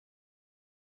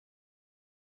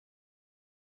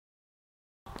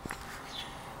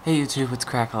Hey YouTube, it's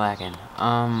Crack-a-lackin'.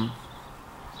 Yeah,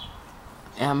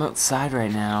 I'm outside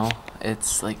right now.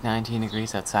 It's like 19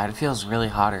 degrees outside. It feels really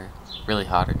hotter.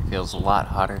 It feels a lot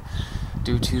hotter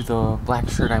due to the black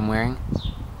shirt I'm wearing.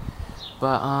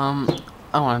 But,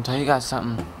 I want to tell you guys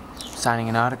something. Signing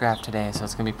an autograph today, so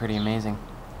it's gonna be pretty amazing.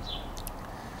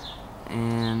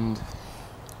 And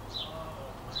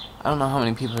I don't know how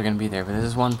many people are gonna be there, but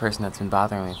there's one person that's been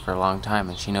bothering me for a long time,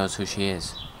 and she knows who she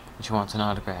is. And she wants an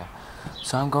autograph.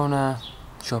 So I'm gonna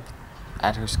show up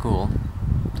at her school,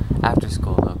 after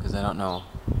school though, because I don't know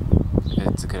if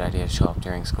it's a good idea to show up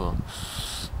during school.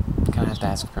 I kind of have to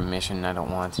ask permission, and I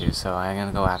don't want to, so I'm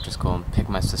gonna go after school and pick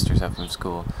my sisters up from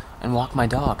school and walk my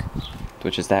dog,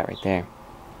 which is that right there.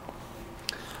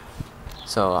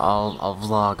 So I'll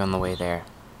vlog on the way there.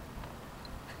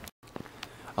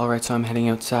 Alright, so I'm heading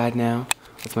outside now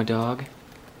with my dog.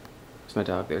 There's my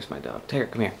dog, there's my dog. Taylor,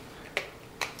 come here.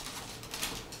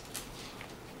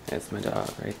 That's my dog,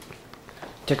 right?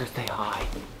 Tigger, say hi.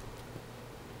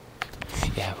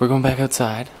 Yeah, we're going back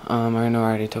outside. I know I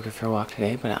already took her for a walk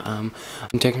today, but I'm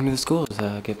taking her to the school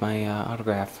to get my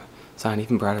autograph signed.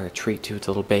 Even brought her a treat too. It's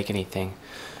a little bacony thing.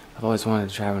 I've always wanted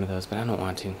to try one of those, but I don't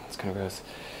want to. It's kind of gross.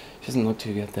 She doesn't look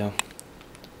too good though.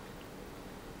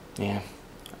 Yeah,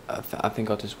 I think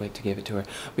I'll just wait to give it to her.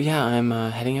 But yeah, I'm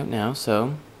heading out now,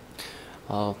 so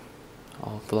I'll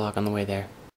vlog on the way there.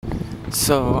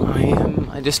 So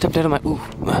I just stepped out of my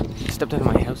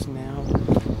house now.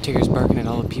 Tigger's barking at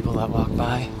all the people that walk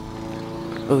by.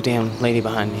 Oh damn, lady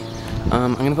behind me.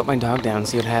 I'm gonna put my dog down and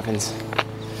see what happens.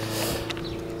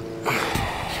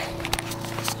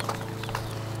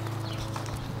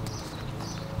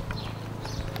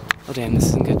 Oh damn, this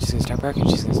isn't good. She's gonna start barking.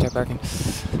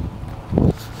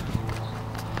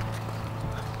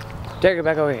 Tigger,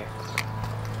 back over here.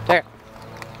 Tigger,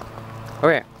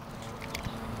 over here.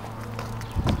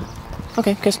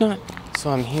 Okay, guess not. So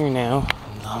I'm here now.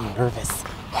 I'm nervous.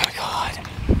 Oh my god.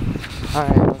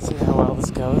 Alright, let's see how well this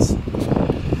goes.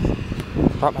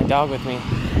 Brought my dog with me.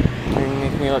 Trying to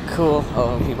make me look cool.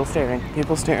 Oh, people staring.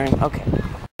 Okay.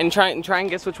 And try and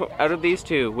guess which one out of these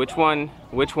two, which one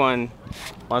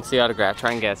wants the autograph.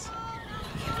 Try and guess.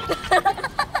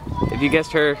 If you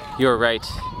guessed her, you're right.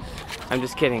 I'm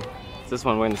just kidding. It's this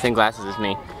one wearing the same glasses as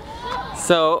me.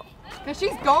 So, 'cause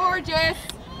she's gorgeous.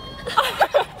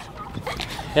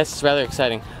 Yes, it's rather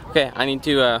exciting. Okay, I need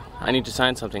to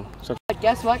sign something. So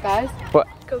Guess what, guys? what?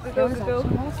 Go. Who?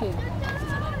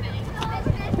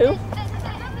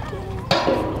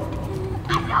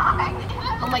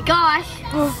 Oh my gosh.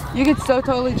 You could so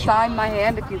totally sign my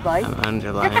hand if you'd like. I'm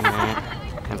underlining that.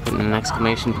 I'm putting an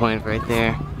exclamation point right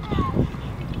there.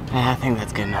 I think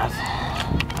that's good enough.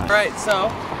 Alright,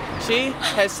 so she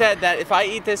has said that if I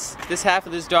eat this half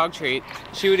of this dog treat,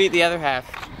 she would eat the other half.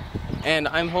 And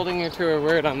I'm holding her to her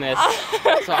word on this,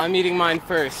 so I'm eating mine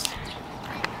first.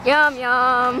 Yum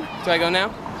yum. Do I go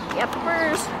now? Yep,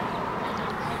 first.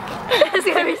 It's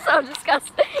gonna be so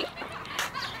disgusting.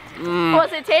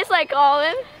 What's it taste like,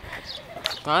 Colin?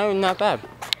 Not bad.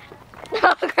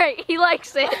 Oh great, he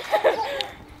likes it.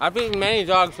 I've eaten many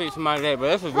dog treats in my day, but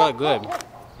this is really good.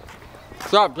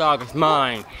 Stop, dog, it's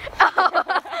mine.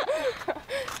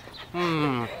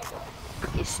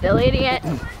 He's still eating it.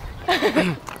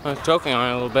 I was choking on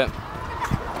it a little bit.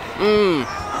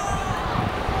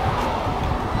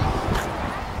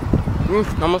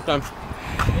 Almost done.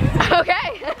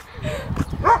 Okay.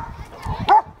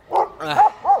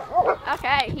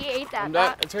 Okay, he ate that. I'm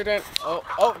done. It's her turn.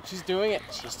 Oh, she's doing it.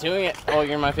 Oh,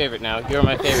 you're my favorite now. You're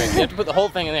my favorite. You have to put the whole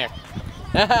thing in there.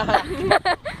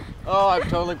 Oh, I'm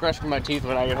totally brushing my teeth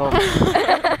when I get home.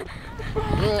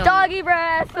 Doggy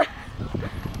breath.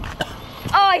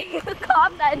 Oh, you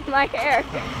caught that in my hair.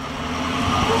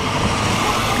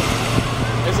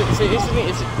 Is it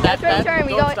that bad? Turn.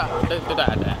 We Don't go. stop.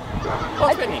 Oh,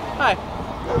 it's Brittany. Hi.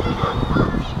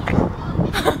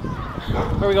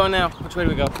 Where are we going now? Which way do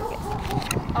we go?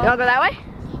 You wanna go that way?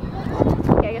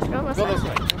 Okay, I guess go this way. Go this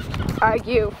way. Are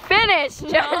you finished?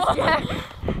 That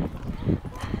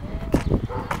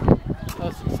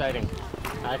was exciting.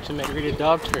 I actually made her eat a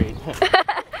dog treat.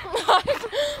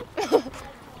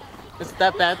 Is it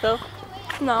that bad though?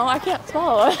 No, I can't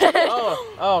swallow it.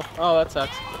 Oh, that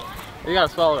sucks. You gotta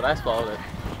swallow it. I swallowed it.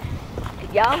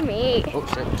 Yummy. Oh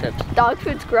shit, tripped. Dog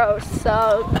food's gross,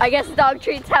 so I guess dog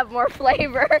treats have more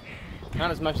flavor. Not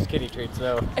as much as kitty treats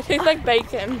though. It tastes like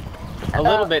bacon. A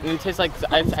little bit, and it tastes like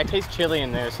I taste chili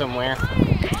in there somewhere.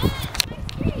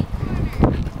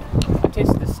 I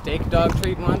tasted the steak dog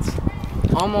treat once.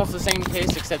 Almost the same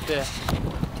taste, except it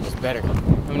was better.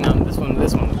 I mean, no, this one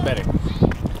was better.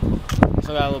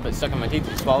 Still got a little bit stuck in my teeth.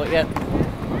 Did you swallow it yet?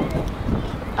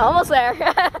 Almost there.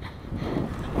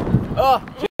 Oh!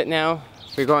 Now,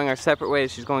 we're going our separate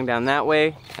ways. She's going down that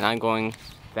way, and I'm going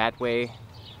that way.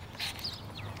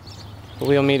 But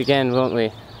we'll meet again, won't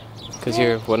we? Because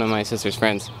you're one of my sister's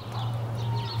friends.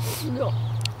 No.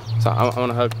 So I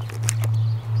want to hug.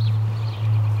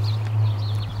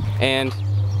 And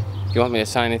if you want me to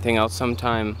sign anything else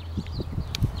sometime,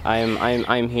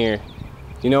 I'm here.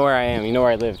 You know where I am. You know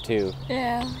where I live too.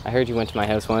 Yeah. I heard you went to my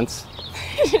house once.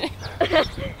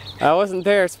 I wasn't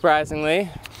there, surprisingly.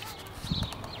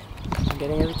 I'm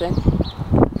getting everything.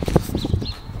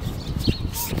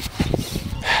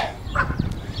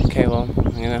 Okay, well,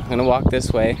 I'm gonna walk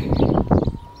this way.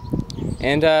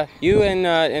 And you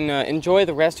enjoy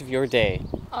the rest of your day.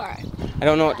 All right. I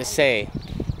don't know what to say.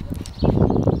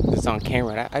 It's on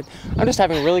camera. I'm just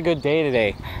having a really good day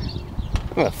today.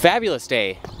 A fabulous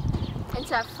day.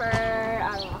 Except for,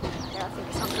 I don't know. I gotta think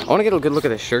of something. I want to get a good look at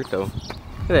this shirt, though.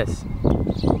 Look at this.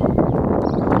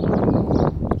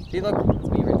 See, look. That's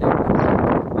me right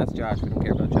there. That's Josh. We don't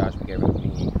care about Josh. We care about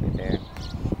me right there.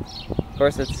 Of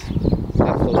course, it's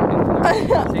got a close pin.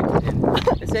 Safety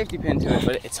pin. A safety pin to it,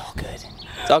 but it's all good.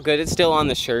 It's all good. It's still on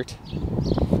the shirt.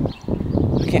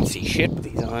 I can't see shit with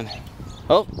these on.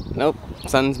 Oh, nope.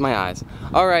 Sun's my eyes.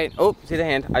 All right. Oh, see the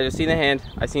hand. I just seen the hand.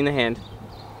 I seen the hand.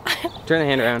 Turn the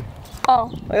hand around. Oh.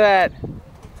 Look at that.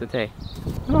 It's a Tay.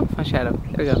 Oh, my shadow.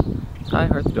 There we go. Hi,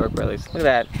 Heart the Door Brothers. Look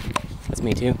at that. That's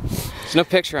me too. There's no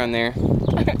picture on there.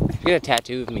 You get a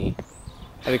tattoo of me.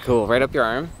 That'd be cool. Right up your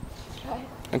arm. Okay.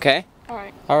 Okay? All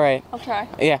right. All right. I'll try.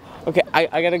 Yeah. Okay.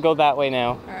 I gotta go that way now.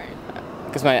 All right.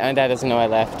 Because my dad doesn't know I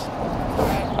left. All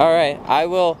right. All right.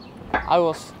 I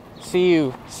will see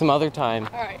you some other time.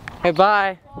 All right. Hey,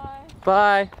 bye.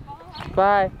 Bye. Bye.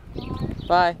 Bye.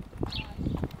 Bye.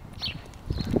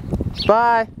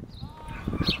 Bye.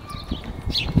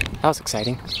 That was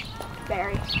exciting.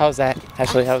 Very. How was that?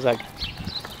 Actually, how was that?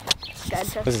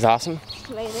 Good. Was this awesome?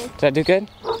 Amazing. Did I do good?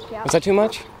 Yeah. Was that too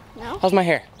much? No? How's my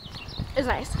hair? It's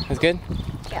nice. Was good?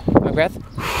 Yeah. My breath?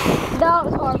 No, it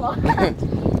was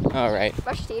horrible. All right.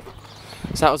 Brush your teeth.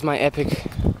 So that was my epic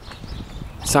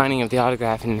signing of the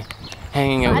autograph and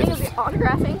hanging out. Signing of the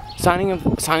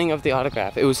autographing? Signing of the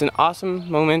autograph. It was an awesome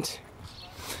moment,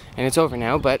 and it's over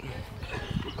now. But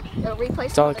It'll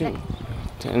replace it's all I another can.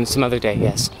 day. And some other day,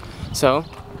 yes. So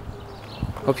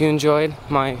hope you enjoyed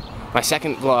my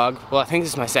second vlog. Well, I think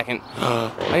this is my second.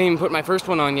 I didn't even put my first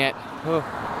one on yet. Oh,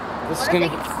 this is What if gonna.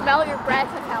 they can smell your breath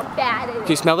and how bad it is? Can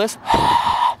you smell this?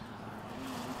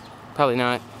 Probably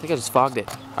not. I think I just fogged it.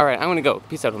 All right, I'm gonna go.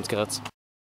 Peace out, home skillets.